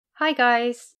Hi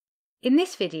guys! In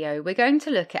this video we're going to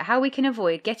look at how we can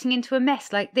avoid getting into a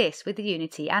mess like this with the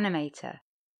Unity Animator.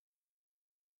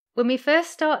 When we first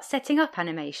start setting up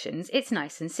animations, it's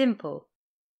nice and simple.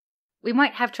 We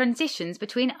might have transitions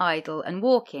between idle and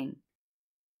walking.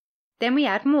 Then we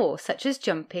add more, such as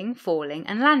jumping, falling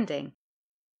and landing.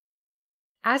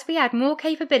 As we add more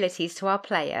capabilities to our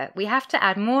player, we have to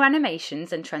add more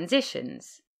animations and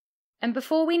transitions. And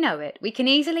before we know it, we can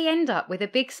easily end up with a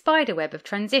big spiderweb of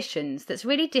transitions that's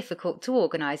really difficult to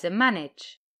organise and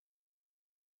manage.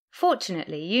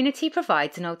 Fortunately, Unity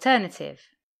provides an alternative.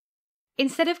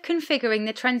 Instead of configuring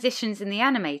the transitions in the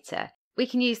animator, we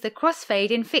can use the crossfade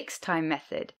in fixed time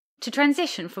method to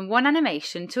transition from one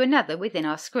animation to another within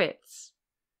our scripts.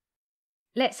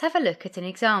 Let's have a look at an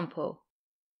example.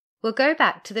 We'll go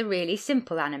back to the really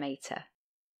simple animator.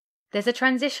 There's a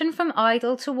transition from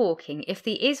idle to walking if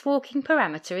the isWalking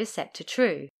parameter is set to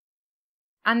true,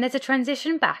 and there's a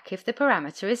transition back if the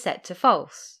parameter is set to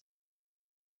false.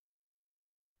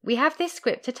 We have this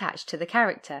script attached to the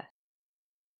character.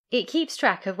 It keeps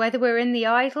track of whether we're in the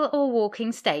idle or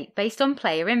walking state based on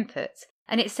player input,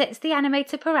 and it sets the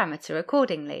animator parameter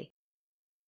accordingly.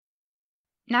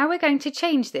 Now we're going to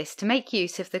change this to make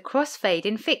use of the crossfade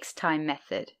in fixed time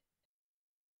method.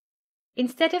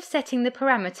 Instead of setting the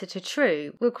parameter to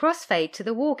true, we'll crossfade to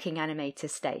the walking animator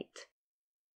state.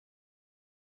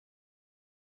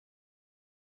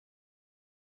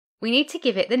 We need to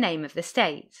give it the name of the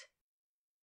state.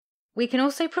 We can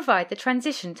also provide the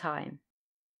transition time.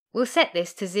 We'll set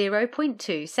this to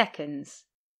 0.2 seconds.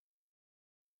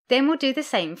 Then we'll do the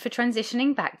same for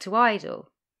transitioning back to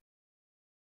idle.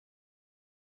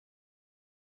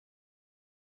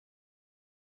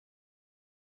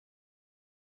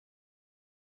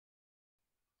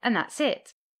 And that's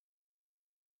it.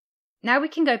 Now we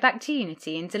can go back to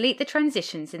Unity and delete the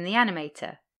transitions in the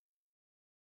animator.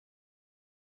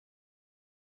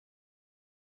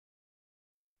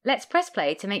 Let's press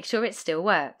play to make sure it still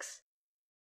works.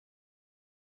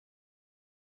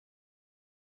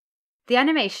 The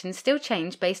animations still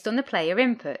change based on the player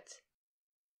input.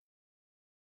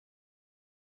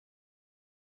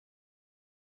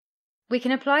 We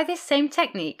can apply this same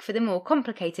technique for the more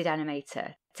complicated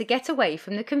animator to get away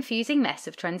from the confusing mess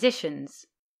of transitions.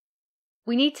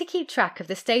 We need to keep track of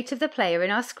the state of the player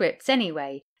in our scripts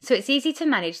anyway, so it's easy to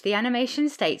manage the animation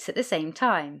states at the same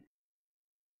time.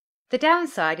 The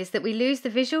downside is that we lose the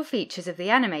visual features of the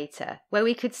animator, where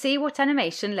we could see what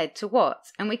animation led to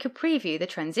what, and we could preview the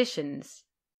transitions.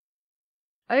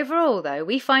 Overall though,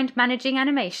 we find managing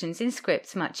animations in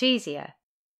scripts much easier.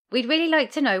 We'd really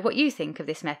like to know what you think of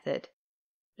this method.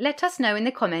 Let us know in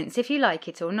the comments if you like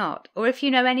it or not, or if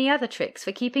you know any other tricks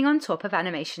for keeping on top of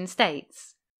animation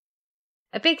states.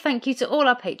 A big thank you to all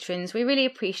our patrons, we really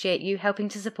appreciate you helping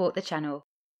to support the channel.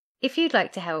 If you'd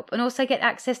like to help and also get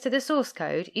access to the source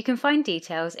code, you can find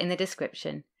details in the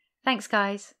description. Thanks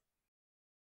guys!